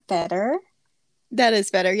better? That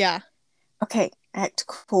is better, yeah. Okay, act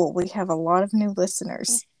cool. We have a lot of new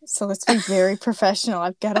listeners, so let's be very professional.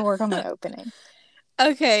 I've got to work on my opening.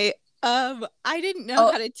 Okay, I didn't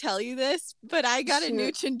know how to tell you this, but I got a new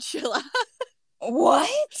shoot. chinchilla What?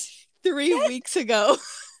 3 weeks ago.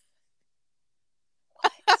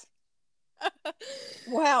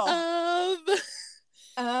 Wow.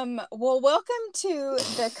 Well, welcome to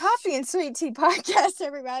the Coffee and Sweet Tea podcast,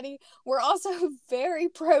 everybody. We're also very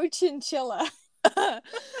pro chinchilla. Okay,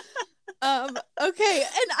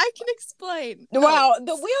 and I can explain. Wow,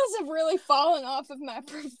 the wheels have really fallen off of my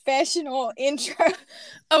professional intro.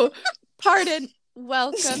 Oh, pardon.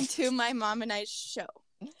 Welcome to my mom and I's show.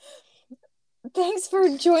 Thanks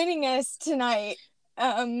for joining us tonight.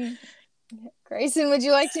 Grayson, would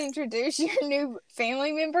you like to introduce your new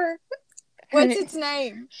family member? What's its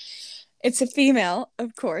name? It's a female,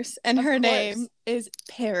 of course, and her name is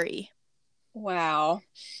Perry. Wow.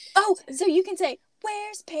 Oh, so you can say,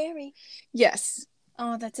 "Where's Perry?" Yes.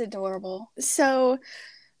 Oh, that's adorable. So,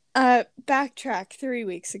 backtrack 3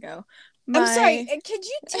 weeks ago. I'm sorry, could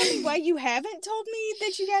you tell me why you haven't told me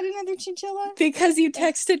that you got another chinchilla? Because you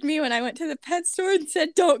texted me when I went to the pet store and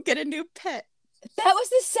said, "Don't get a new pet." That was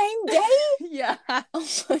the same day? Yeah. Oh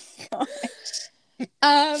my gosh.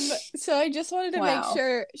 So I just wanted to make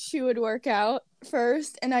sure she would work out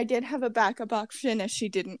first, and I did have a backup option if she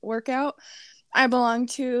didn't work out. I belong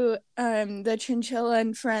to the Chinchilla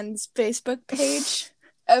and Friends Facebook page.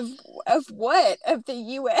 Of what? Of the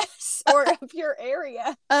U.S. or of your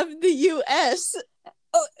area? Of the U.S.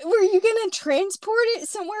 Oh, were you gonna transport it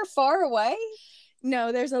somewhere far away?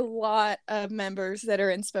 No, there's a lot of members that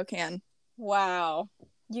are in Spokane. Wow.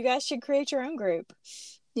 You guys should create your own group.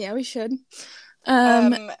 Yeah, we should.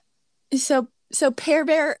 So Pear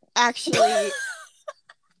Bear actually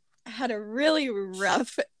had a really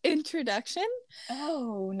rough introduction.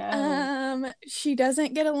 Oh no. She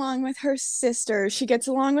doesn't get along with her sister. She gets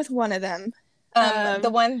along with one of them. The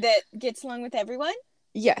one that gets along with everyone?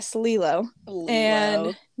 Yes, Lilo.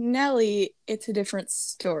 And Nellie, it's a different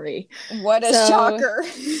story. What a shocker.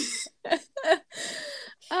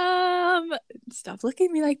 Stop looking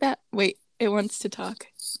at me like that. Wait, it wants to talk.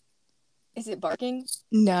 Is it barking?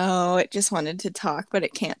 No, it just wanted to talk, but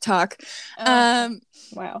it can't talk.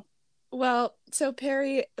 Wow. Well, so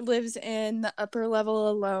Perry lives in the upper level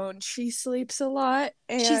alone. She sleeps a lot.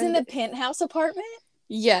 And she's in the penthouse apartment?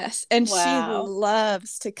 Yes, and she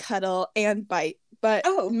loves to cuddle and bite, but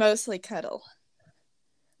mostly cuddle.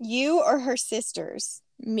 You or her sisters?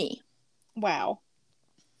 Me. Wow.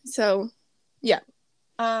 So, yeah.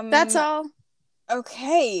 That's all.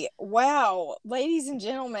 Okay. Wow. Ladies and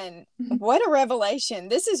gentlemen, what a revelation.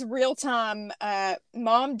 This is real time.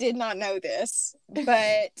 Mom did not know this,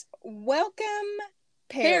 but welcome,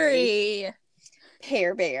 Perry.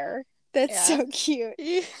 Pear Bear. That's so cute.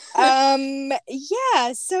 Yeah.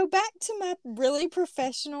 So back to my really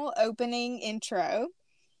professional opening intro.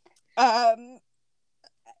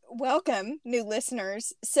 Welcome, new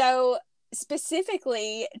listeners. So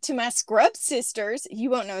specifically to my Scrub sisters, you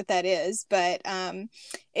won't know what that is, but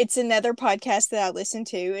it's another podcast that I listen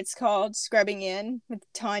to. It's called Scrubbing In with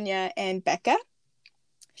Tanya and Becca,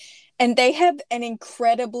 and they have an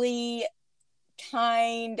incredibly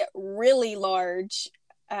kind, really large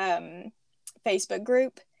Facebook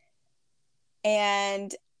group.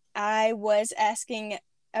 And I was asking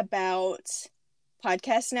about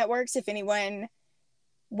podcast networks, if anyone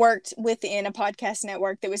worked within a podcast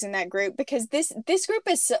network that was in that group, because this group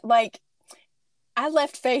is like, I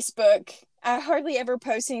left Facebook. I hardly ever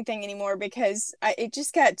post anything anymore because it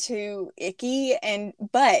just got too icky,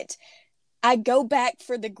 but I go back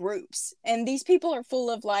for the groups, and these people are full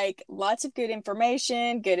of like lots of good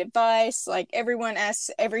information, good advice, like everyone asks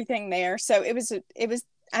everything there. So it was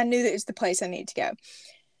I knew that it was the place I needed to go.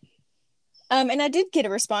 And I did get a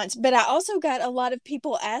response, but I also got a lot of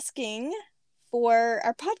people asking for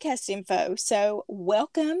our podcast info. So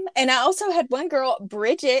welcome. And I also had one girl,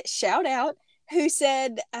 Bridget, shout out, who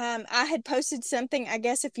said I had posted something, I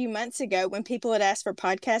guess, a few months ago when people had asked for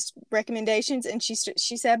podcast recommendations. And she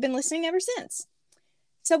said, I've been listening ever since.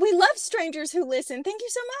 So we love strangers who listen. Thank you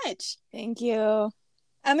so much. Thank you.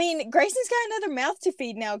 I mean, Grayson's got another mouth to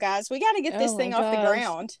feed now, guys. We got to get this thing off the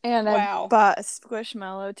ground. And I bought a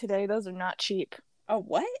Squishmallow today. Those are not cheap. A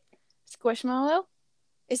what? Squishmallow?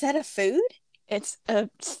 Is that a food? It's a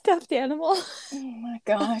stuffed animal. Oh my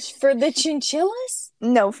gosh. For the chinchillas?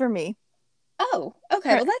 No, for me. Oh,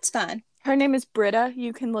 okay. Well, that's fine. Her name is Britta.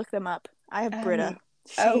 You can look them up. I have Britta.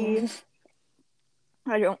 I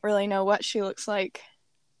don't really know what she looks like.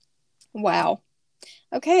 Wow.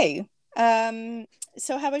 Okay.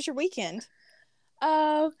 So how was your weekend?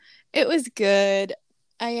 Oh, it was good.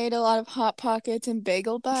 I ate a lot of Hot Pockets and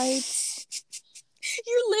bagel bites.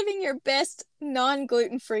 You're living your best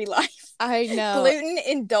non-gluten-free life. I know.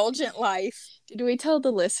 Gluten-indulgent life. Did we tell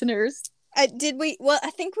the listeners? Did we? Well,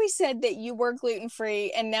 I think we said that you were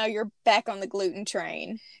gluten-free and now you're back on the gluten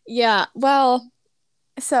train. Yeah. Well,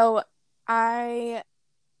 so I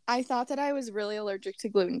thought that I was really allergic to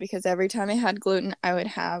gluten because every time I had gluten, I would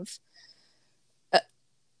have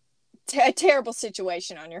a terrible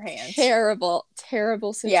situation on your hands. Terrible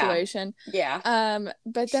situation. Yeah.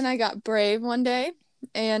 But then I got brave one day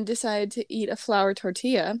and decided to eat a flour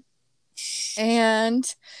tortilla,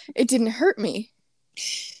 and it didn't hurt me.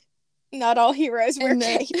 Not all heroes wear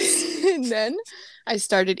capes. And then I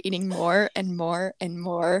started eating more and more and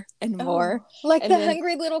more and more. Like the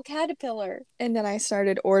hungry little caterpillar. And then I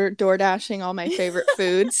started door dashing all my favorite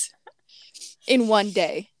foods in one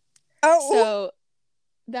day. Oh. So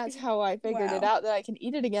that's how I figured it out, that I can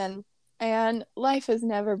eat it again. And life has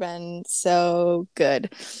never been so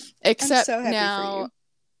good. Except I'm so happy now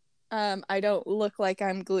for you. I don't look like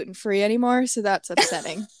I'm gluten-free anymore, so that's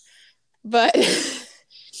upsetting. But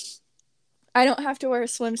I don't have to wear a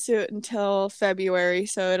swimsuit until February,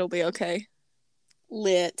 so it'll be okay.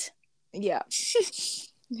 Lit. Yeah.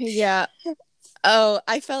 Yeah. Oh,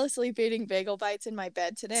 I fell asleep eating bagel bites in my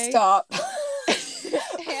bed today. Stop.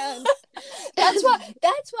 And that's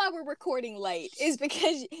why we're recording late, is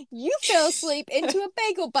because you fell asleep into a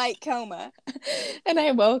bagel bite coma. And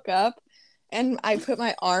I woke up and I put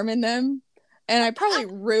my arm in them, and I probably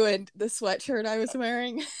ruined the sweatshirt I was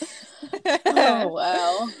wearing. Oh,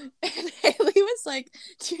 wow. And Haley was like,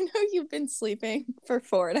 do you know you've been sleeping for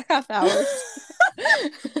 4.5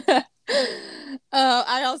 hours?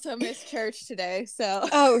 I also missed church today, so.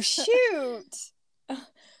 Oh, shoot.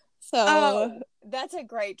 So. That's a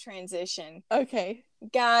great transition. Okay.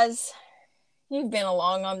 Guys, you've been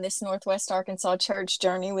along on this Northwest Arkansas church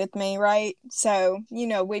journey with me, right? So,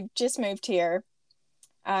 we've just moved here.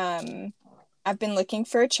 I've been looking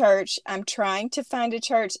for a church. I'm trying to find a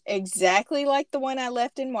church exactly like the one I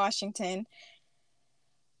left in Washington.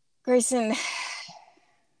 Grayson,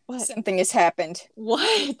 what? Something has happened.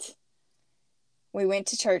 What? We went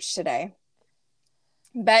to church today.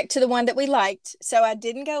 Back to the one that we liked. So I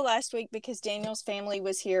didn't go last week because Daniel's family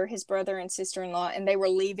was here, his brother and sister-in-law, and they were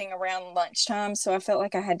leaving around lunchtime. So I felt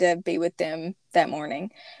like I had to be with them that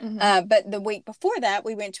morning. Mm-hmm. But the week before that,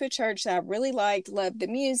 we went to a church that I really liked, loved the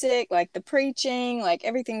music, liked the preaching, like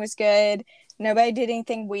everything was good. Nobody did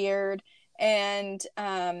anything weird. And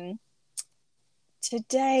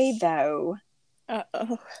today, though,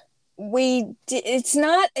 it's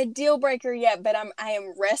not a deal breaker yet, but I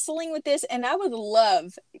am wrestling with this, and I would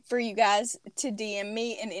love for you guys to DM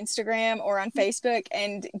me on Instagram or on Facebook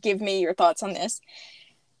and give me your thoughts on this.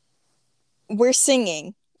 We're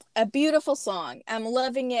singing a beautiful song. I'm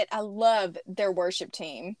loving it. I love their worship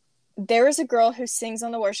team. There is a girl who sings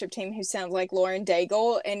on the worship team who sounds like Lauren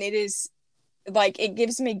Daigle, and it is like, it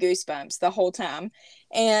gives me goosebumps the whole time.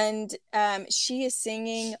 And she is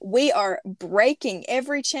singing. We are breaking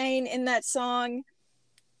every chain in that song.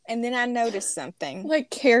 And then I noticed something.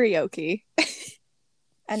 Like karaoke.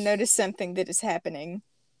 I noticed something that is happening.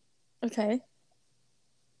 Okay.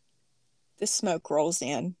 The smoke rolls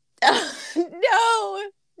in. No,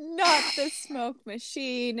 not the smoke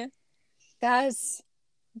machine. Guys,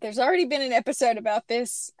 there's already been an episode about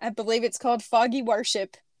this. I believe it's called Foggy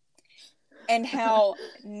Worship. And how,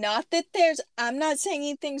 not that I'm not saying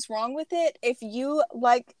anything's wrong with it. If you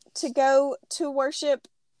like to go to worship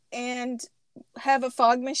and have a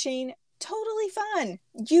fog machine, totally fine.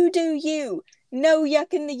 You do you. No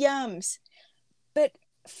yucking the yums. But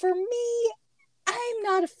for me, I'm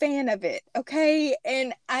not a fan of it, okay?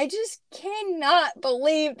 And I just cannot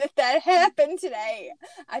believe that happened today.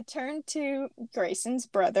 I turned to Grayson's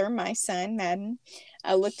brother, my son, Madden.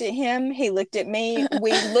 I looked at him. He looked at me.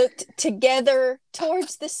 We looked together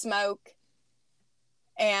towards the smoke,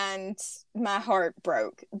 and my heart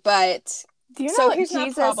broke. But do you know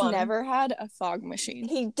Jesus never had a fog machine?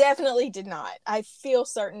 He definitely did not. I feel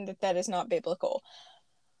certain that is not biblical.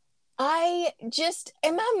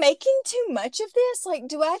 Am I making too much of this? Like,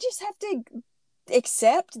 do I just have to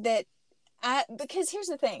accept that because here's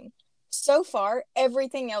the thing. So far,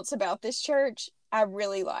 everything else about this church, I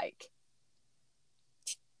really like.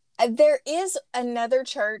 There is another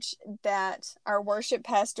church that our worship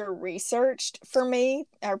pastor researched for me.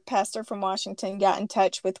 Our pastor from Washington got in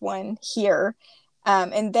touch with one here.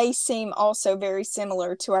 And they seem also very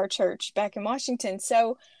similar to our church back in Washington.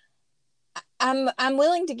 So I'm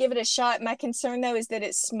willing to give it a shot. My concern though is that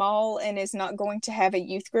it's small and is not going to have a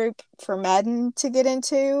youth group for Madden to get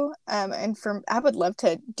into. And I would love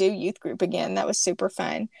to do youth group again. That was super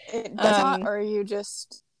fun. It does not, or you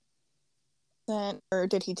just or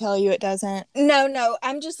did he tell you it doesn't? No.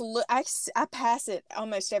 I'm just I pass it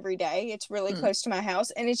almost every day. It's really close to my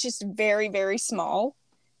house, and it's just very, very small.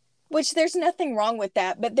 Which there's nothing wrong with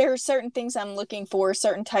that, but there are certain things I'm looking for,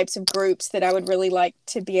 certain types of groups that I would really like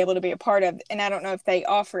to be able to be a part of, and I don't know if they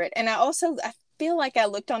offer it. And I feel like I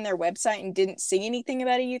looked on their website and didn't see anything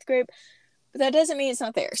about a youth group, but that doesn't mean it's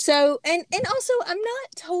not there. So, and also I'm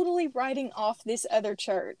not totally writing off this other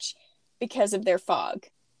church because of their fog.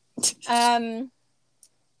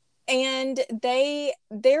 And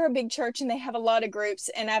they're a big church and they have a lot of groups,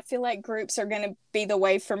 and I feel like groups are going to be the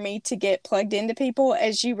way for me to get plugged into people.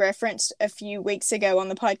 As you referenced a few weeks ago on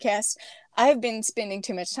the podcast, I've been spending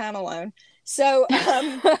too much time alone. So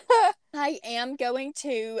I am going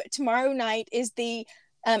to, tomorrow night is the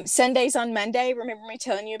Sundays on Monday. Remember me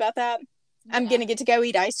telling you about that? Yeah. I'm going to get to go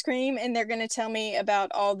eat ice cream, and they're going to tell me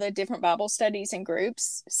about all the different Bible studies and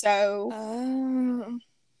groups.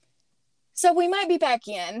 So we might be back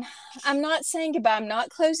in. I'm not saying goodbye. I'm not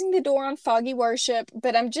closing the door on foggy worship,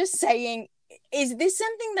 but I'm just saying, is this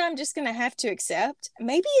something that I'm just going to have to accept?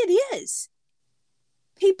 Maybe it is.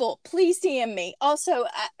 People, please DM me. Also,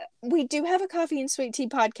 we do have a Coffee and Sweet Tea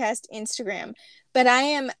podcast Instagram, but I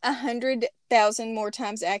am 100,000 more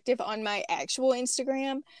times active on my actual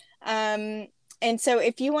Instagram. And so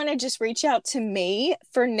if you want to just reach out to me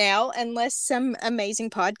for now, unless some amazing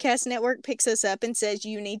podcast network picks us up and says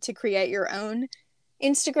you need to create your own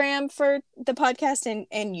Instagram for the podcast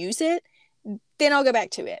and use it, then I'll go back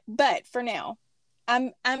to it. But for now,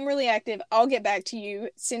 I'm really active. I'll get back to you.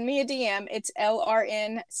 Send me a DM. It's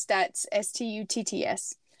LRN Stutts,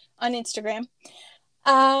 STUTTS on Instagram.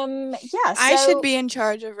 Yeah. I should be in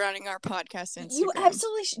charge of running our podcast Instagram. You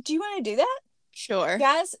absolutely do. You want to do that? Sure.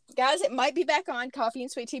 Guys, it might be back on Coffee and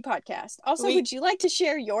Sweet Tea podcast. Also, would you like to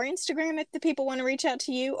share your Instagram if the people want to reach out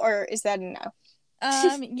to you, or is that a no?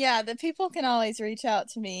 Yeah, the people can always reach out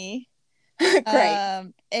to me.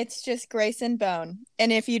 Great. It's just Grayson Bone.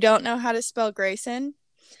 And if you don't know how to spell Grayson,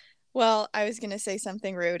 well, I was going to say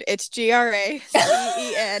something rude. It's Gracen.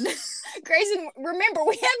 Grayson, remember,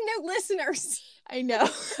 we have new listeners. I know.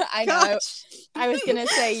 I was going to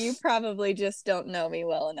say, you probably just don't know me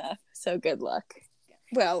well enough. So good luck.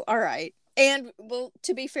 Well, all right. And, well,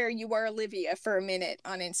 to be fair, you were Olivia for a minute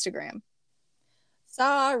on Instagram.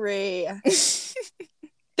 Sorry.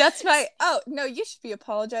 That's my... Oh, no, you should be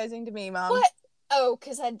apologizing to me, Mom. What? Oh,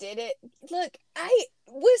 because I did it. Look, I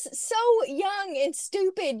was so young and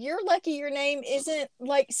stupid. You're lucky your name isn't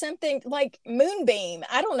like something like Moonbeam.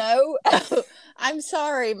 I don't know. I'm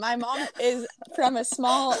sorry. My mom is from a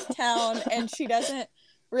small town and she doesn't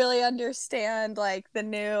really understand like the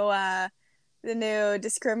new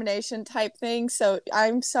discrimination type thing. So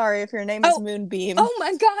I'm sorry if your name is Moonbeam. Oh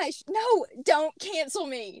my gosh. No, don't cancel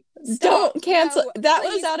me. Stop. Don't cancel. No, that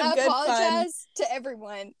was out of good fun. I apologize to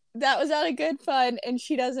everyone. That was out of good fun, and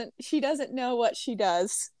she doesn't know what she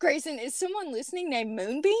does. Grayson, is someone listening named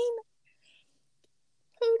Moonbeam?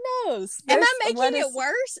 Who knows? Am I making it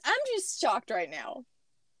worse? I'm just shocked right now.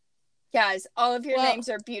 Guys, all of your names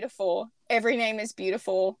are beautiful. Every name is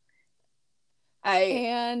beautiful.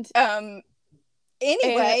 Anyway,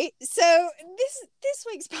 so this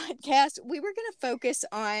week's podcast, we were going to focus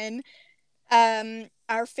on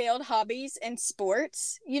our failed hobbies and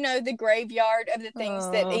sports, the graveyard of the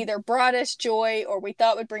things that either brought us joy or we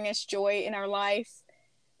thought would bring us joy in our life.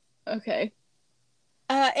 Okay.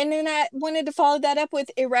 And then I wanted to follow that up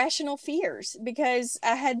with irrational fears, because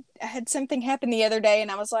I had something happen the other day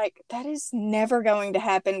and I was like, that is never going to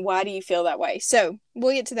happen. Why do you feel that way? So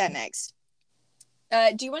we'll get to that next.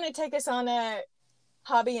 Do you want to take us on a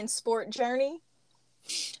hobby and sport journey?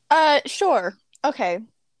 Sure. Okay.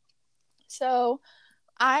 So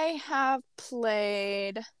I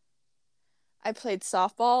played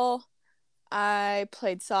softball, I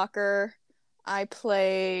played soccer, I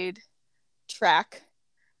played track.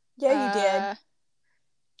 Yeah, you did.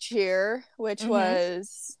 Cheer, which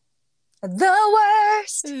was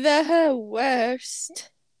the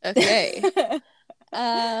worst. Okay.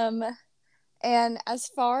 And as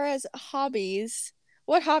far as hobbies,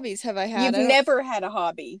 what hobbies have I had? You've never had a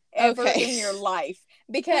hobby ever in your life.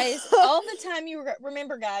 Because all the time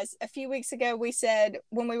remember, guys, a few weeks ago we said,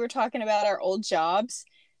 when we were talking about our old jobs,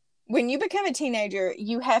 when you become a teenager,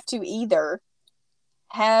 you have to either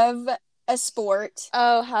have a sport,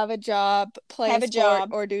 have a job, play a sport,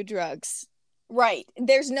 or do drugs. Right.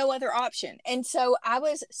 There's no other option. And so I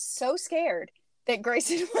was so scared that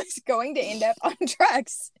Grayson was going to end up on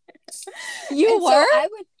drugs. You and were? So I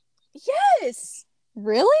would, yes.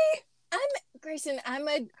 Really?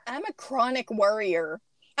 I'm a chronic worrier.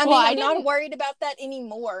 I'm not worried about that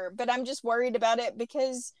anymore, but I'm just worried about it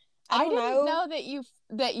because I didn't know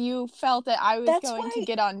that you felt that I was going to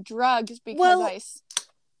get on drugs because I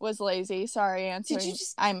was lazy. Sorry, answering. Did you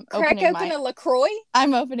just I'm crack open a LaCroix?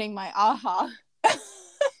 I'm opening my aha.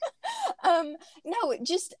 No,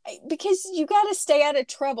 just because you got to stay out of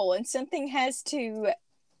trouble, and something has to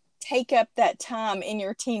take up that time in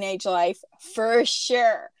your teenage life for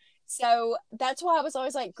sure. So that's why I was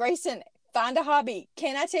always like, Grayson, find a hobby.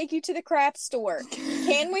 Can I take you to the craft store?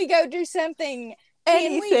 Can we go do something?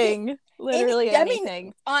 Anything. Literally anything. I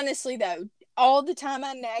mean, honestly, though, all the time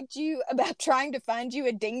I nagged you about trying to find you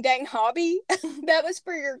a ding-dang hobby, that was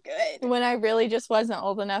for your good. When I really just wasn't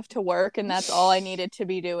old enough to work, and that's all I needed to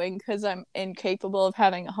be doing because I'm incapable of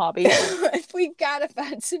having a hobby. We've got to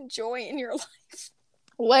find some joy in your life.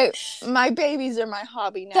 Wait, my babies are my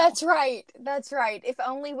hobby now. That's right. If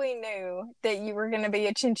only we knew that you were going to be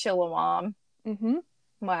a chinchilla mom. Mm-hmm.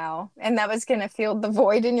 Wow. And that was going to fill the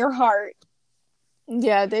void in your heart.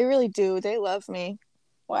 Yeah, they really do. They love me.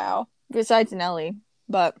 Wow. Besides Nellie,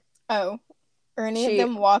 but... Oh. Are any of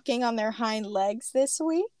them walking on their hind legs this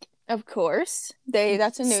week? Of course.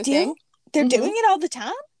 That's a new thing. They're doing it all the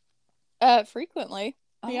time? Frequently.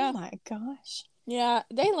 Oh my gosh. Yeah,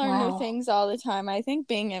 they learn new things all the time. I think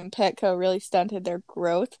being in Petco really stunted their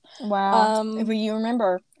growth. Wow. Well, you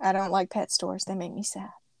remember, I don't like pet stores. They make me sad.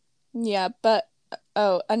 Yeah, but,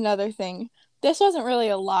 another thing. This wasn't really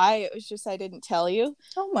a lie. It was just I didn't tell you.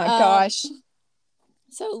 Oh my gosh.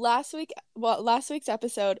 So last week's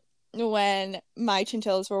episode, when my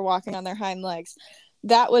chinchillas were walking on their hind legs,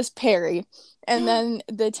 that was Perry. And then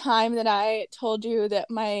the time that I told you that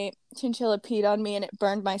my chinchilla peed on me and it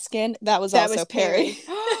burned my skin, that was Perry.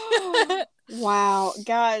 Wow.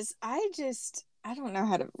 Guys, I don't know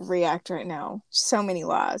how to react right now. So many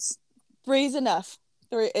lies. 3's enough.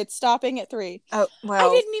 3. It's stopping at 3. Oh,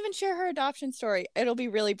 well. I didn't even share her adoption story. It'll be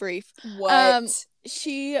really brief. What?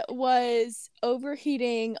 She was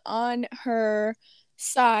overheating on her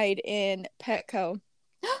side in Petco.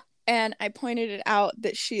 And I pointed it out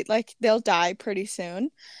that they'll die pretty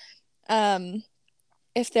soon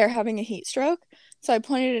if they're having a heat stroke. So I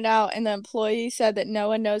pointed it out, and the employee said that no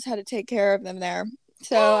one knows how to take care of them there.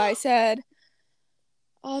 So I said,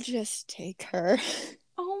 I'll just take her.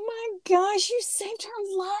 Oh my gosh, you saved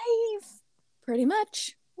her life. Pretty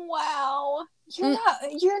much. Wow.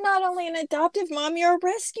 You're not only an adoptive mom, you're a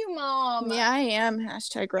rescue mom. Yeah, I am.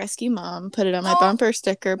 #rescue mom. Put it on my bumper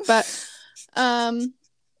sticker. But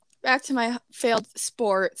back to my failed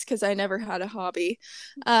sports, because I never had a hobby.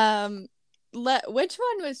 Which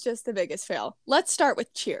one was just the biggest fail? Let's start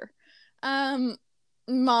with cheer. Mom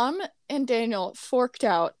and Daniel forked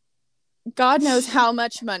out God knows how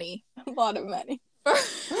much money. A lot of money.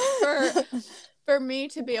 For me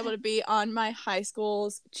to be able to be on my high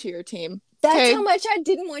school's cheer team. That's how much I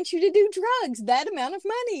didn't want you to do drugs. That amount of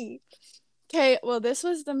money. Okay, well, this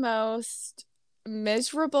was the most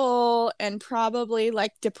miserable and probably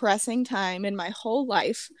depressing time in my whole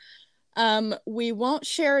life. We won't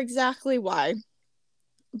share exactly why,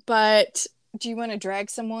 but do you want to drag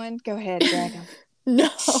someone? Go ahead, drag them. No.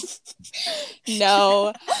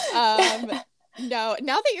 No,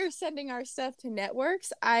 now that you're sending our stuff to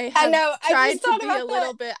networks, I tried to be a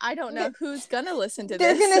little bit, I don't know who's gonna listen to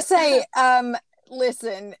this. They're gonna say,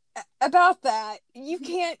 listen, about that, you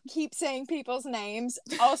can't keep saying people's names.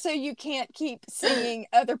 Also, you can't keep singing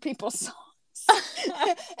other people's songs.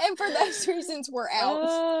 And for those reasons, we're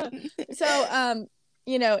out. So,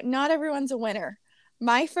 not everyone's a winner.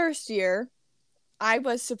 My first year, I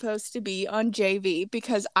was supposed to be on JV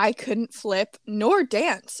because I couldn't flip nor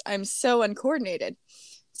dance. I'm so uncoordinated.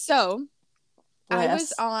 So I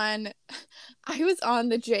was on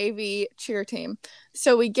the JV cheer team.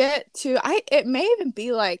 So we get to, it may even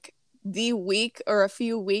be the week or a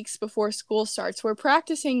few weeks before school starts. We're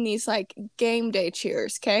practicing these game day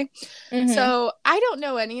cheers. Okay. Mm-hmm. So I don't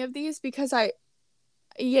know any of these because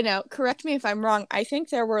correct me if I'm wrong. I think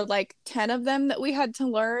there were 10 of them that we had to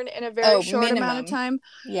learn in a very short amount of time.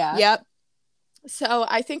 Yeah. Yep. So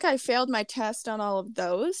I think I failed my test on all of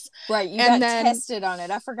those. Right. You got tested on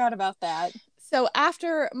it. I forgot about that. So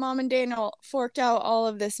after Mom and Daniel forked out all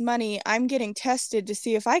of this money, I'm getting tested to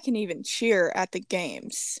see if I can even cheer at the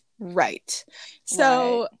games. Right.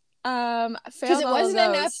 So, failed because it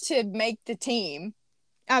wasn't enough to make the team.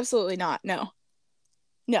 Absolutely not. No.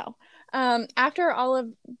 After all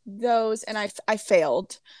of those, and I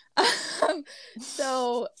failed.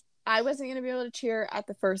 So I wasn't going to be able to cheer at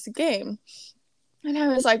the first game. And I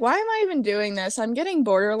was like, why am I even doing this? I'm getting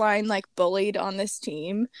borderline like bullied on this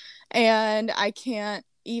team and I can't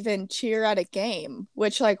even cheer at a game,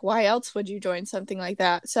 which like why else would you join something like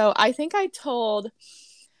that? So I think I told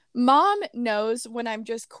mom knows when I'm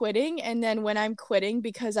just quitting and then when I'm quitting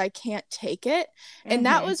because I can't take it. And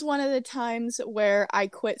that was one of the times where I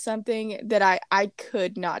quit something that I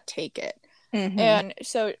could not take it. And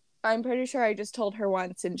so I'm pretty sure I just told her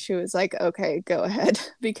once and she was like, okay, go ahead,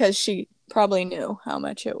 because she probably knew how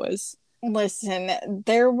much it was. Listen,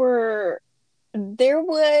 there was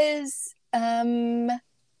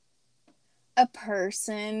a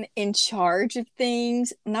person in charge of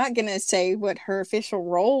things. I'm not gonna say what her official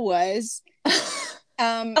role was.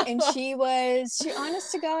 And she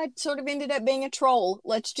honest to God, sort of ended up being a troll.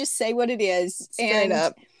 Let's just say what it is. Straight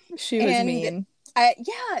up. She was mean.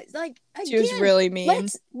 Yeah, like again, she was really mean.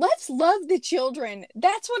 Let's love the children.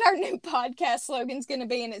 That's what our new podcast slogan's going to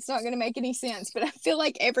be, and it's not going to make any sense. But I feel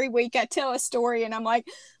like every week I tell a story, and I'm like,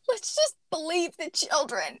 let's just believe the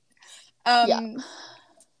children.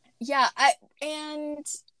 Yeah. And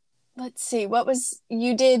let's see,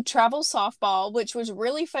 you did travel softball, which was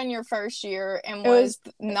really fun your first year, and was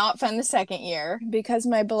not fun the second year because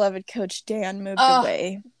my beloved coach Dan moved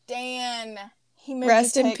away. Dan. He moved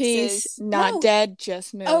Rest to in peace. Not dead,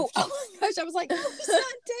 just moved. Oh my gosh. I was like, no, he's not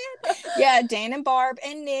dead. Yeah, Dan and Barb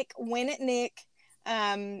and Nick, Win at Nick.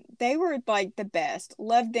 They were like the best.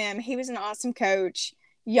 Loved them. He was an awesome coach.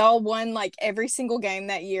 Y'all won like every single game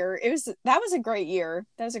that year. That was a great year.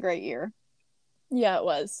 That was a great year. Yeah, it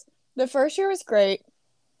was. The first year was great.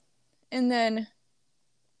 And then,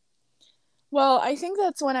 well, I think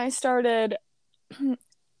that's when I started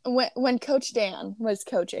when Coach Dan was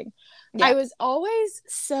coaching. Yeah. I was always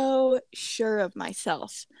so sure of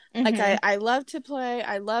myself. Like I loved to play.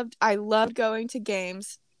 I loved going to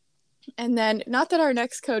games. And then, not that our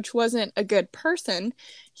next coach wasn't a good person,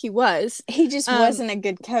 he was. He just wasn't a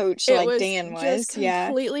good coach like Dan was. Just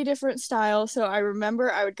completely different style. So I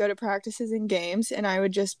remember I would go to practices and games, and I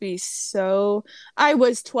would just be so. I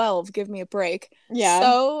was 12. Give me a break. Yeah.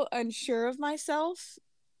 So unsure of myself.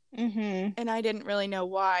 And I didn't really know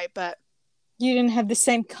why, but. You didn't have the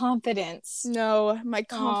same confidence. No, my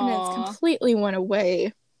confidence completely went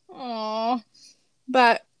away. Aww.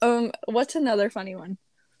 But what's another funny one?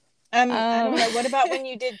 I don't know. What about when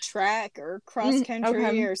you did track or cross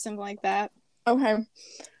country or something like that? Okay.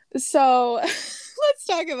 So let's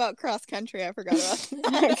talk about cross country. I forgot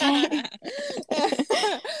about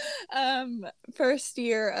that. Okay. First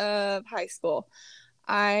year of high school,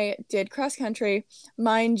 I did cross country.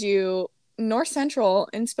 Mind you, North Central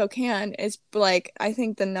in Spokane is like I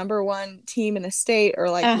think the number one team in the state, or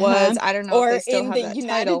like was. I don't know, or if they still in have the that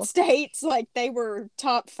United title. States, like they were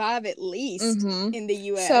top 5 at least in the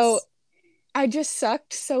U.S. So I just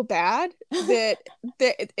sucked so bad that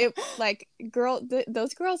it like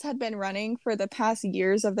those girls had been running for the past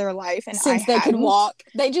years of their life, and since they could walk,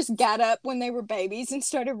 they just got up when they were babies and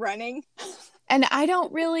started running. And I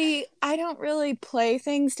don't really play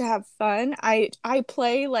things to have fun. I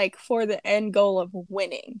play like for the end goal of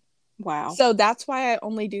winning. Wow. So that's why I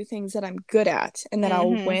only do things that I'm good at and that I'll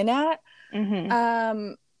win at.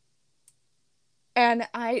 And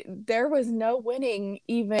there was no winning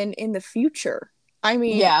even in the future. I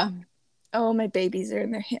mean, yeah. Oh, my babies are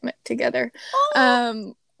in their hammock together.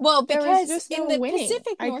 Well, because in the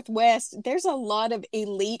Pacific Northwest, there's a lot of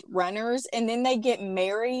elite runners, and then they get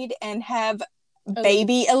married and have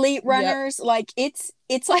baby elite runners. Yep. Like it's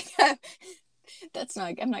like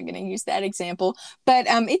I'm not going to use that example, but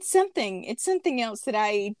it's something else that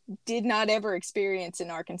I did not ever experience in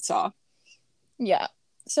Arkansas. Yeah.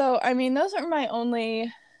 So, I mean, those are my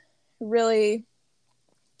only really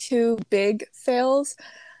 2 big fails.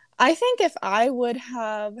 I think if I would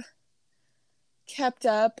have kept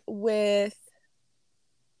up with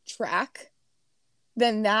track,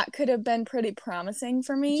 then that could have been pretty promising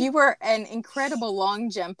for me. You were an incredible long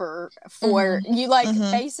jumper you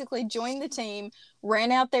basically joined the team,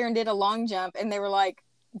 ran out there and did a long jump, and they were like,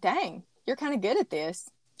 dang, you're kind of good at this.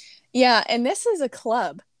 Yeah, and this is a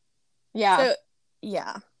club. Yeah. So,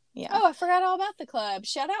 yeah. Oh, I forgot all about the club.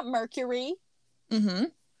 Shout out Mercury.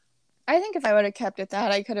 I think if I would have kept at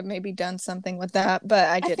that, I could have maybe done something with that, but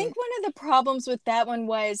I didn't. I think one of the problems with that one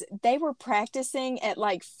was they were practicing at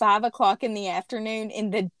like 5:00 in the afternoon in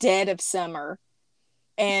the dead of summer.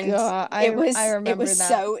 And it was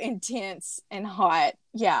so intense and hot.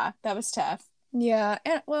 Yeah, that was tough. Yeah,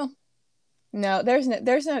 and well, no, there's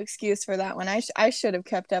no excuse for that one. I should have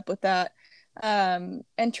kept up with that.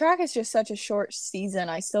 And track is just such a short season.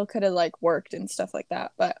 I still could have like worked and stuff like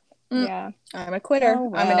that, but yeah, I'm a quitter. Oh,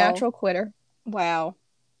 wow. I'm a natural quitter. Wow.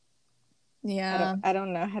 Yeah. I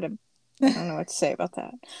don't know what to say about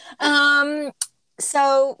that.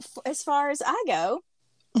 So as far as I go,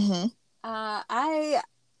 Mm-hmm.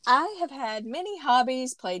 I have had many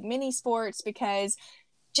hobbies, played many sports, because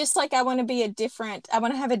just like I want to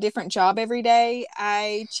have a different job every day.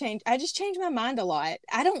 I just change my mind a lot.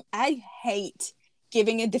 I hate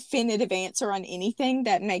giving a definitive answer on anything.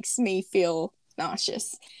 That makes me feel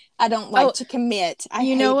nauseous. I don't like to commit. I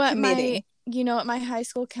hate committing. You know what my high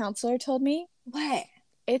school counselor told me? What?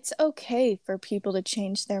 It's okay for people to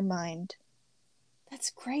change their mind. That's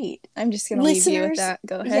great. I'm just going to leave you with that.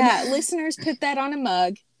 Go ahead. Yeah, listeners, put that on a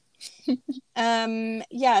mug.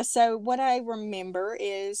 Yeah, so what I remember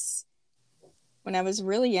is when I was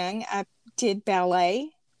really young, I did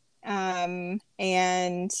ballet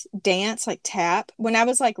and dance, like tap, when I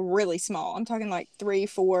was like really small. I'm talking like 3,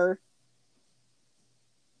 4.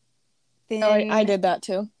 Then I did that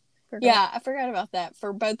too. Yeah, I forgot about that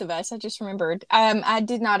for both of us. I just remembered. I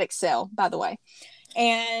did not excel, by the way.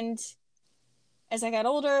 And as I got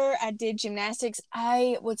older, I did gymnastics.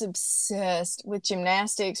 I was obsessed with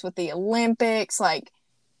gymnastics, with the Olympics. Like,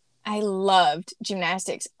 I loved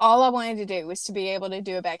gymnastics. All I wanted to do was to be able to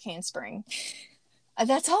do a back handspring.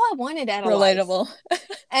 That's all I wanted out of life. Relatable.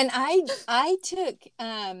 And I took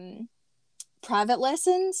private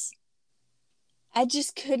lessons. I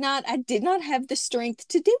just I did not have the strength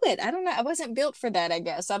to do it. I don't know. I wasn't built for that, I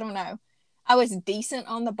guess. I don't know. I was decent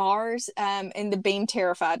on the bars, and the beam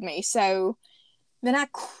terrified me. So then I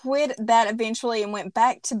quit that eventually and went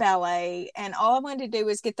back to ballet. And all I wanted to do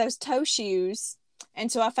was get those toe shoes.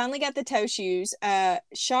 And so I finally got the toe shoes.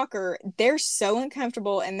 Shocker, they're so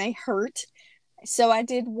uncomfortable and they hurt. So I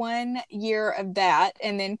did 1 year of that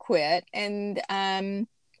and then quit. And I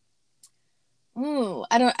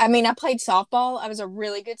played softball. I was a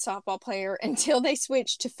really good softball player until they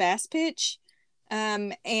switched to fast pitch.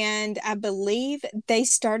 And I believe they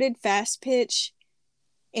started fast pitch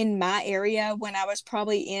in my area when I was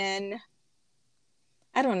probably in,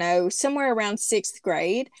 I don't know, somewhere around 6th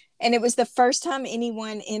grade. And it was the first time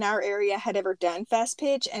anyone in our area had ever done fast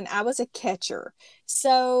pitch. And I was a catcher.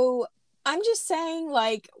 So I'm just saying,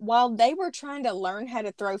 like, while they were trying to learn how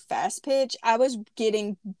to throw fast pitch, I was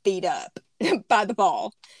getting beat up by the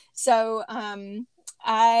ball. So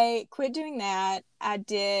I quit doing that. I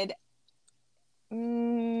did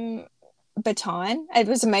baton. I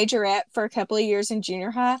was a majorette for a couple of years in junior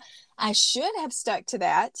high. I should have stuck to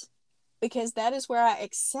that because that is where I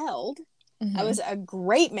excelled. Mm-hmm. I was a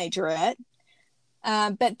great majorette.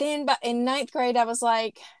 But then in 9th grade, I was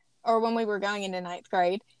like, or when we were going into 9th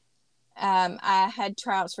grade, I had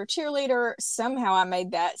tryouts for cheerleader. Somehow I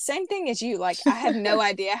made that. Same thing as you. Like, I have no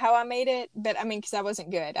idea how I made it, but I mean, because I wasn't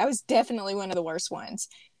good. I was definitely one of the worst ones.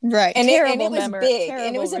 Right. And it was big.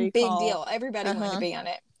 And it was a big deal. Everybody wanted to be on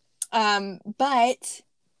it. But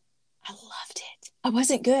I loved it. I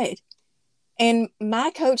wasn't good. And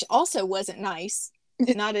my coach also wasn't nice.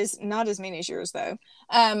 not as mean as yours though.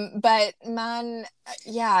 But mine,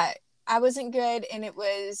 yeah, I wasn't good, and it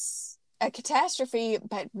was a catastrophe,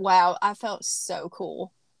 but wow, I felt so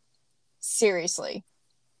cool. Seriously.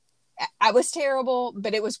 I was terrible,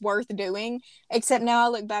 but it was worth doing. Except now I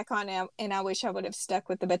look back on it and I wish I would have stuck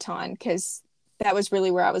with the baton, because that was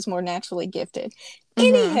really where I was more naturally gifted.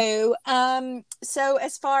 Mm-hmm. Anywho, so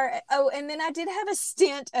as far, and then I did have a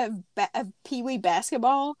stint of Pee-wee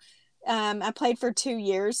basketball. I played for 2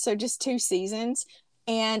 years, so just 2 seasons.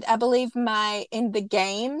 And I believe in the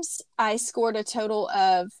games, I scored a total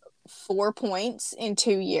of 4 points in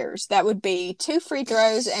 2 years. That would be 2 free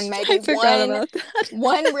throws and maybe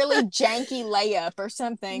one really janky layup or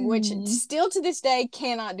something, which still to this day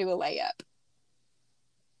cannot do a layup.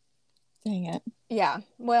 Dang it. Yeah.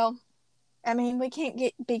 Well, I mean, we can't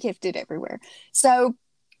be gifted everywhere. So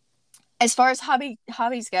as far as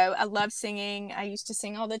hobbies go, I love singing. I used to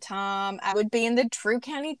sing all the time. I would be in the Drew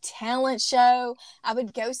County Talent Show. I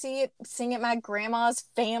would go sing at my grandma's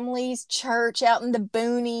family's church out in the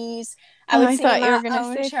boonies. I thought you were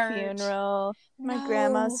going to say church. Funeral. My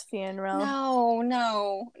grandma's funeral.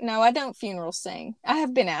 No, I don't funeral sing. I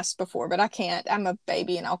have been asked before, but I can't. I'm a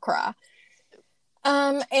baby and I'll cry.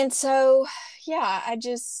 And so, yeah,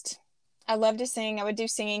 I love to sing. I would do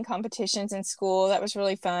singing competitions in school. That was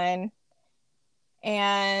really fun.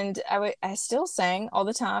 And I still sang all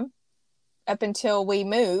the time up until we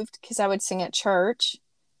moved, because I would sing at church.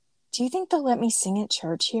 Do you think they'll let me sing at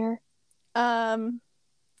church here? I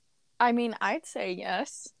mean, I'd say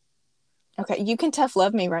yes. Okay, you can tough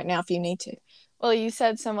love me right now if you need to. Well, you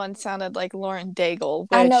said someone sounded like Lauren Daigle.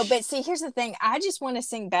 I know, but see, here's the thing. I just want to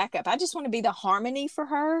sing backup. I just want to be the harmony for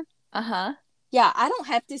her. Uh-huh. Yeah, I don't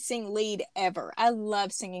have to sing lead ever. I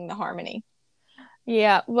love singing the harmony.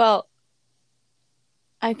 Yeah, well,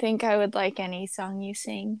 I think I would like any song you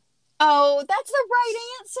sing. Oh, that's the right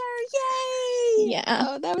answer. Yay. Yeah.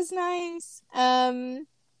 Oh, that was nice.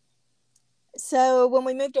 So when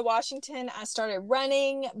we moved to Washington, I started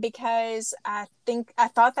running because I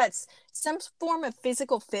thought that's some form of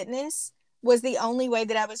physical fitness was the only way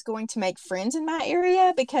that I was going to make friends in my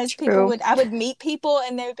area, because True. I would meet people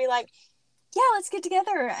and they would be like, yeah, let's get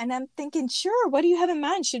together. And I'm thinking, sure, what do you have in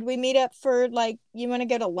mind? Should we meet up for, like, you want to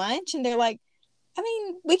go to lunch? And they're like, I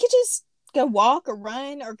mean, we could just go walk or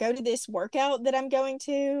run or go to this workout that I'm going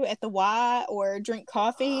to at the Y, or drink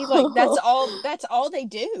coffee. Like, that's all they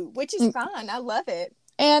do, which is fine. I love it.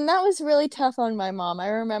 And that was really tough on my mom. I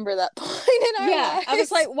remember that point in our Yeah. I was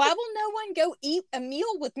lives. like, why will no one go eat a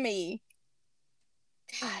meal with me?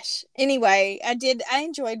 Gosh. Anyway, I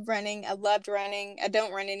enjoyed running. I loved running. I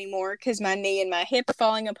don't run anymore because my knee and my hip are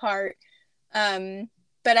falling apart. Um,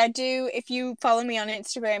 but I do, if you follow me on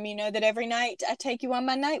Instagram, you know that every night I take you on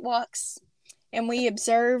my night walks and we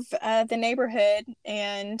observe the neighborhood.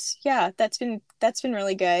 And yeah, that's been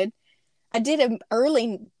really good. I did an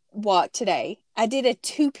early walk today. I did a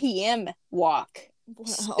 2 p.m. walk. Wow.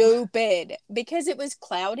 Stupid, because it was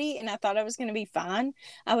cloudy and I thought I was going to be fine.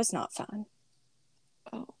 I was not fine.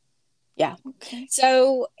 Oh, Yeah. okay.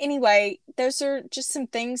 So anyway, those are just some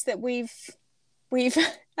things that we've I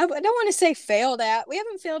don't want to say failed at. We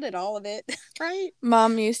haven't failed at all of it, right?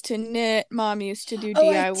 Mom used to knit. Mom used to do Oh,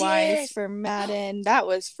 I DIYs did. for Madden. That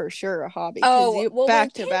was for sure a hobby because Oh, you well, when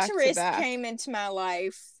back to back to Pinterest back. came into my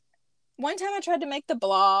life, one time I tried to make the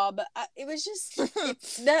blob. It was just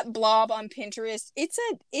that blob on Pinterest. It's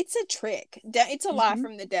a trick. It's a lie Mhm.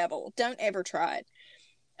 from the devil. Don't ever try it.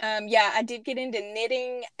 Yeah, I did get into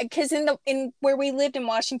knitting because in where we lived in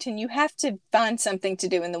Washington, you have to find something to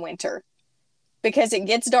do in the winter because it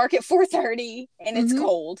gets dark at 4:30 and it's Mhm.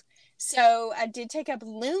 cold. So I did take up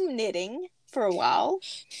loom knitting for a while.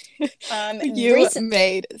 You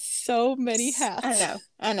made so many hats.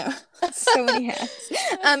 I know, so many hats.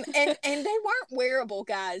 And they weren't wearable,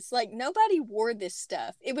 guys. Like, nobody wore this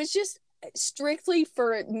stuff. It was just strictly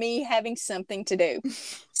for me having something to do.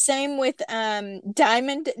 Same with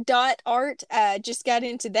diamond dot art. Just got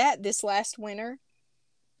into that this last winter.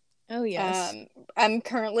 Oh yes. I'm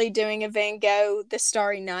currently doing a Van Gogh The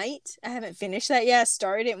Starry Night. I haven't finished that yet. I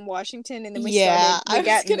started it in Washington and then Yeah, we I was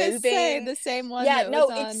got gonna say moving. the same one Yeah, that was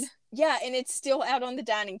no, on. and it's still out on the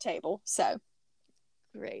dining table. So,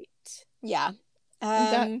 Great. yeah.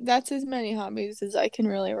 That's as many hobbies as I can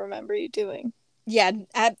really remember you doing. Yeah,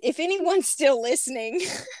 if anyone's still listening,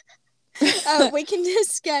 we can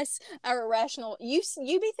discuss our irrational. You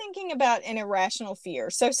be thinking about an irrational fear,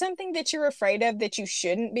 so something that you're afraid of that you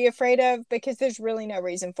shouldn't be afraid of because there's really no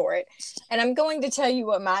reason for it. And I'm going to tell you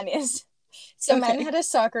what mine is. So mine Okay. had a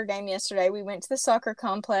soccer game yesterday. We went to the soccer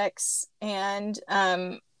complex, and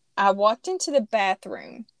I walked into the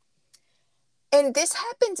bathroom. And this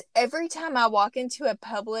happens every time I walk into a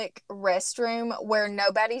public restroom where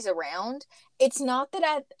nobody's around. It's not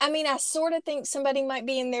that I mean, I sort of think somebody might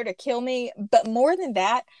be in there to kill me, but more than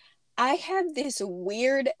that, I have this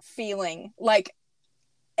weird feeling like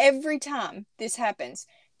every time this happens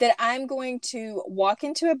that I'm going to walk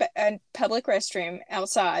into a public restroom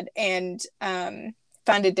outside and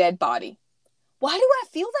find a dead body. Why do I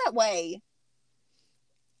feel that way?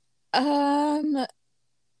 Um,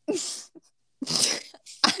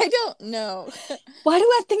 I don't know. Why do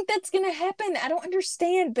I think that's going to happen? I don't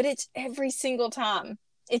understand, but it's every single time.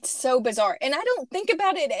 It's so bizarre. And I don't think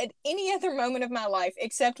about it at any other moment of my life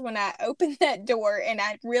except when I open that door and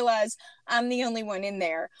I realize I'm the only one in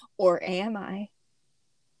there. Or am I?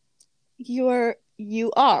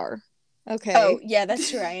 You are. Okay. Oh, yeah, that's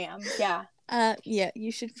true. I am. Yeah. Yeah,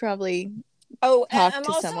 you should probably Oh, talk I'm to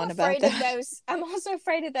also someone about afraid of that. those. I'm also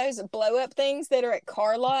afraid of those blow up things that are at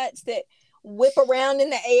car lots that whip around in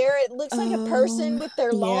the air. It looks like a person Oh, with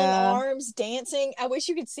their long yeah. arms dancing. I wish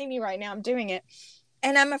you could see me right now. I'm doing it.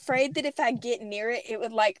 And I'm afraid that if I get near it, it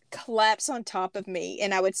would like collapse on top of me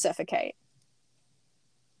and I would suffocate.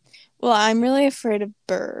 Well, I'm really afraid of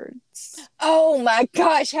birds. Oh my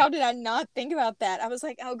gosh, how did I not think about that? I was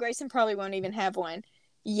like, oh, Grayson probably won't even have one.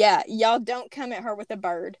 Yeah, y'all don't come at her with a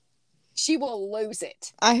bird. She will lose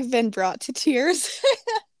it. I have been brought to tears.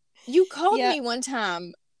 You called Yeah. me one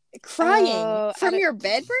time crying from your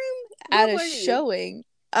bedroom? At Where a were you? showing.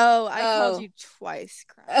 Oh, I called Oh. you twice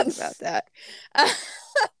crying about that.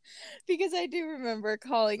 Because I do remember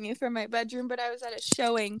calling you from my bedroom, but I was at a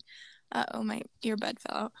showing. Oh, my earbud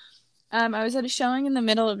fell out. I was at a showing in the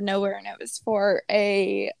middle of nowhere, and it was for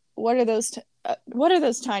a what are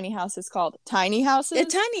those tiny houses called? Tiny A houses.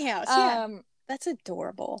 tiny house, yeah. That's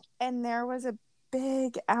adorable. And there was a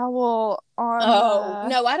big owl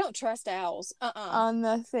no, I don't trust owls. on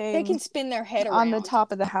the thing. They can spin their head around. On the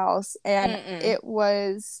top of the house, and it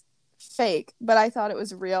was fake, but I thought it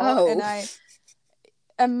was real. And I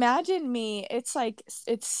imagine me, it's like,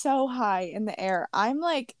 it's so high in the air. I'm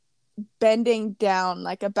like bending down,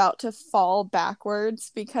 like about to fall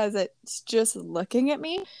backwards because it's just looking at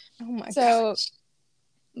me. Oh my gosh.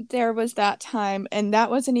 There was that time, and that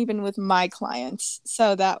wasn't even with my clients.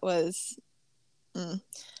 So that was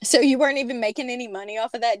So you weren't even making any money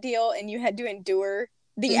off of that deal, and you had to endure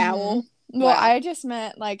the owl. Well, I just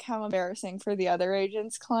meant like how embarrassing for the other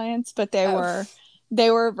agents' clients, but they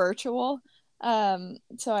were virtual. So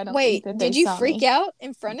I don't think that they did you saw freak me. out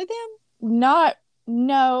in front of them? Not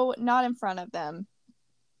in front of them,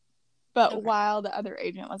 but while the other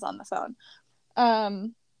agent was on the phone.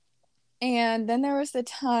 And then there was the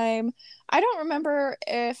time, I don't remember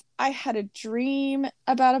if I had a dream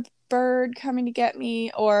about a bird coming to get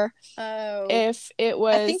me, or if it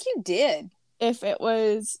was, I think you did. If it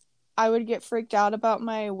was, I would get freaked out about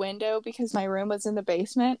my window because my room was in the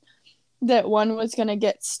basement, that one was going to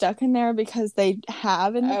get stuck in there because they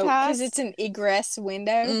have in the past. Because it's an egress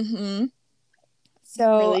window. So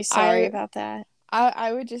I'm really sorry about that.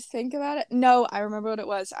 I would just think about it. No, I remember what it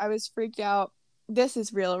was. I was freaked out. This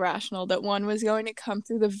is real irrational, that one was going to come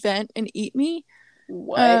through the vent and eat me.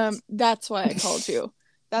 What? That's why I called you.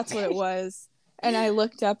 That's what it was. And I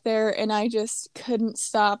looked up there and I just couldn't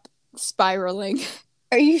stop spiraling.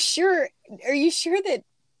 Are you sure that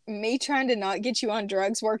me trying to not get you on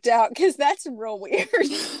drugs worked out? Because that's real weird.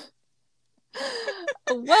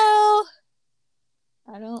 Well,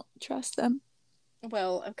 I don't trust them.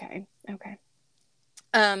 Well, okay.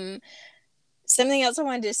 Something else I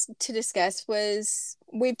wanted to discuss was,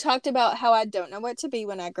 we've talked about how I don't know what to be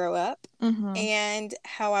when I grow up, and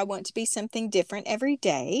how I want to be something different every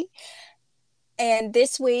day. And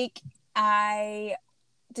this week, I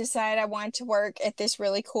decided I wanted to work at this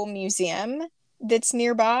really cool museum that's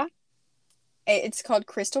nearby. It's called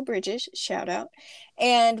Crystal Bridges, shout out.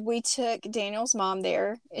 And we took Daniel's mom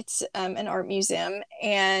there. It's an art museum.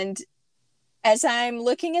 And as I'm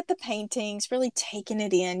looking at the paintings, really taking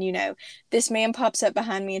it in, this man pops up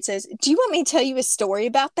behind me and says, "Do you want me to tell you a story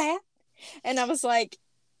about that?" And I was like,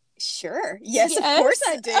 "Sure. Yes, of course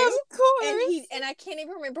I do." Of course. And I can't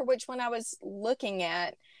even remember which one I was looking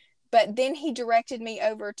at. But then he directed me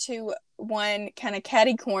over to one kind of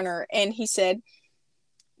catty corner, and he said,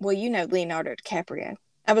 "Well, you know Leonardo DiCaprio."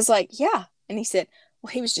 I was like, "Yeah." And he said,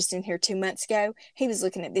 "Well, he was just in here 2 months ago. He was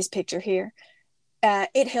looking at this picture here.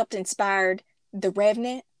 It helped inspired The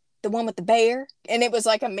Revenant, the one with the bear." And it was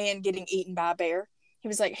like a man getting eaten by a bear. He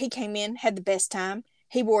was like, he came in, had the best time.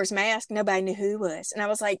 He wore his mask. Nobody knew who he was. And I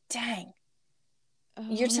was like, dang,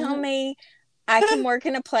 you're telling me I can work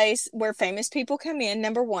in a place where famous people come in,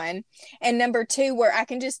 number one, and number two, where I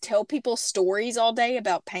can just tell people stories all day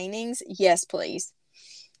about paintings? Yes, please.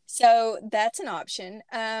 So that's an option.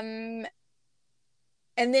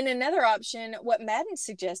 And then another option, what Madden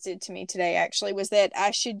suggested to me today actually, was that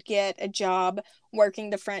I should get a job working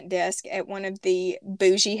the front desk at one of the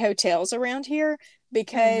bougie hotels around here,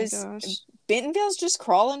 because Bentonville's just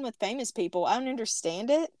crawling with famous people. I don't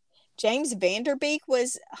understand it. James Vanderbeek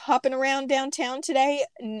was hopping around downtown today.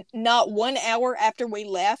 Not 1 hour after we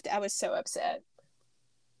left, I was so upset.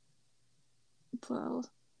 Well,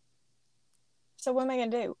 so what am I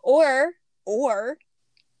going to do? Or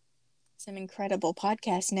some incredible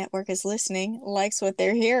podcast network is listening, likes what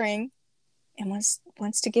they're hearing, and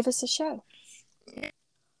wants to give us a show.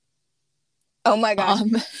 Oh my gosh.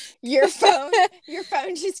 Your phone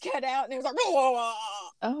just cut out, and it was like,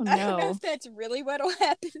 oh no. I don't know if that's really what'll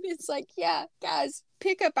happen. It's like, yeah, guys,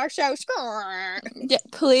 pick up our show. Yeah,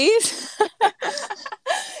 please.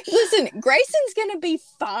 Listen, Grayson's gonna be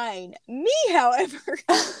fine. Me, however.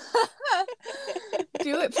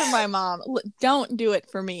 Do it for my mom. Don't do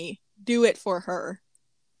it for me. Do it for her.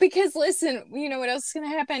 Because listen, you know what else is going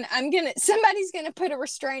to happen? Somebody's going to put a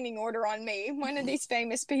restraining order on me. One of these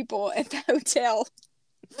famous people at the hotel.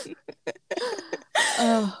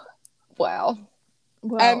 Oh, wow.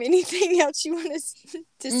 Well, anything else you want to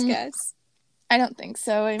discuss? I don't think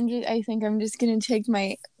so. I think I'm just going to take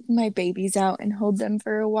my babies out and hold them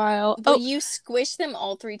for a while. Will you squish them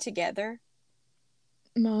all three together?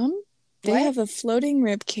 Mom, they have a floating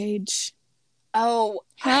rib cage. Oh,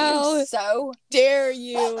 how so dare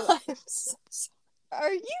you? I'm so sorry.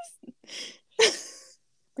 Are you?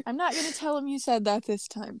 I'm not gonna tell him you said that this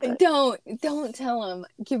time. But don't tell him.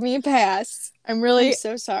 Give me a pass. I'm really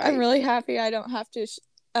so sorry. I'm really happy I don't have to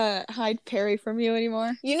hide Perry from you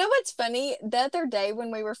anymore. You know what's funny? The other day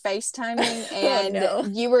when we were FaceTiming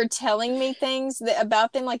and you were telling me things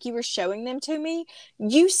about them, like you were showing them to me,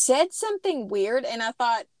 you said something weird, and I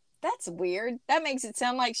thought, that's weird. That makes it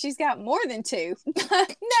sound like she's got more than two.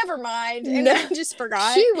 Never mind. And I just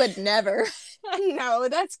forgot. She would never. No,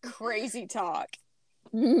 that's crazy talk.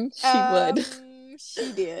 She would.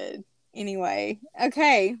 She did. Anyway,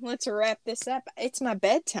 okay, let's wrap this up. It's my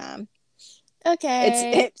bedtime.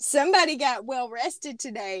 Okay. Somebody got well rested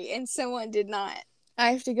today, and someone did not.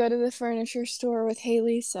 I have to go to the furniture store with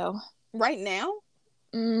Haley, so. Right now?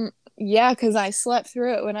 Yeah, because I slept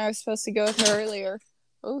through it when I was supposed to go with her earlier.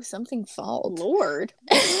 Oh, something failed. Lord.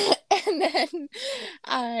 And then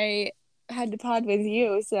I had to pod with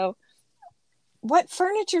you, so. What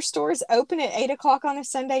furniture stores open at 8 o'clock on a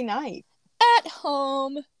Sunday night? At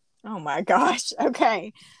home. Oh my gosh.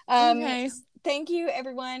 Okay. Okay. Thank you,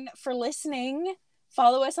 everyone, for listening.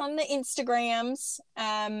 Follow us on the Instagrams.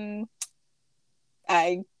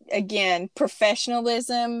 Again,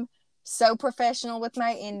 professionalism. So professional with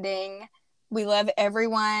my ending. We love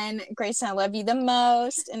everyone. Grace and I love you the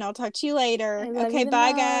most. And I'll talk to you later. Okay,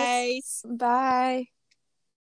 bye, guys. Bye.